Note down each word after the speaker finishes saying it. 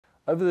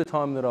Over the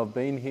time that I've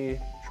been here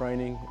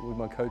training with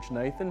my coach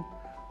Nathan,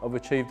 I've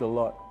achieved a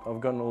lot. I've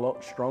gotten a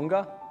lot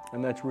stronger,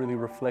 and that's really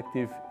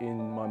reflective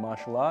in my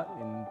martial art,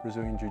 in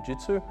Brazilian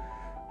Jiu-Jitsu.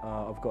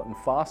 I've gotten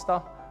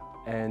faster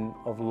and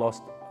I've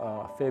lost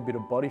a fair bit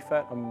of body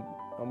fat.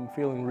 I'm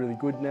feeling really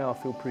good now. I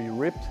feel pretty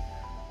ripped,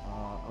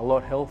 a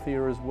lot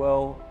healthier as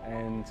well,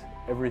 and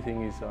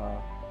everything is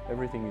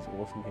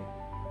awesome here.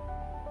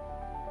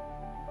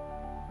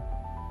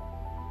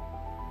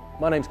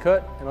 My name's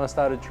Kurt, and I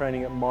started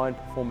training at Mind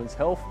Performance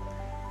Health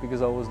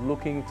because I was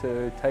looking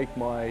to take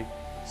my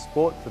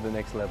sport to the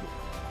next level.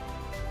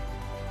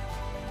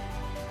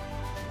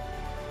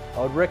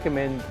 I would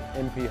recommend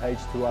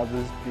MPH to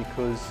others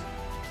because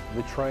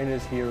the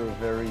trainers here are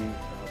very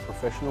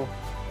professional.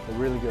 They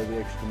really go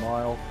the extra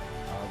mile.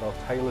 They'll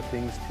tailor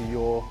things to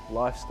your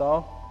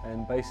lifestyle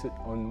and base it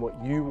on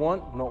what you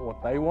want, not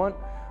what they want.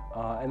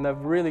 And they've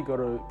really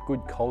got a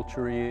good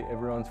culture here.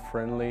 Everyone's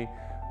friendly,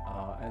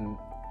 and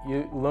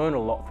you learn a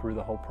lot through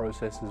the whole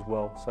process as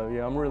well. So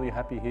yeah, I'm really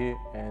happy here,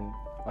 and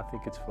I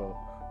think it's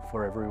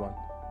for everyone.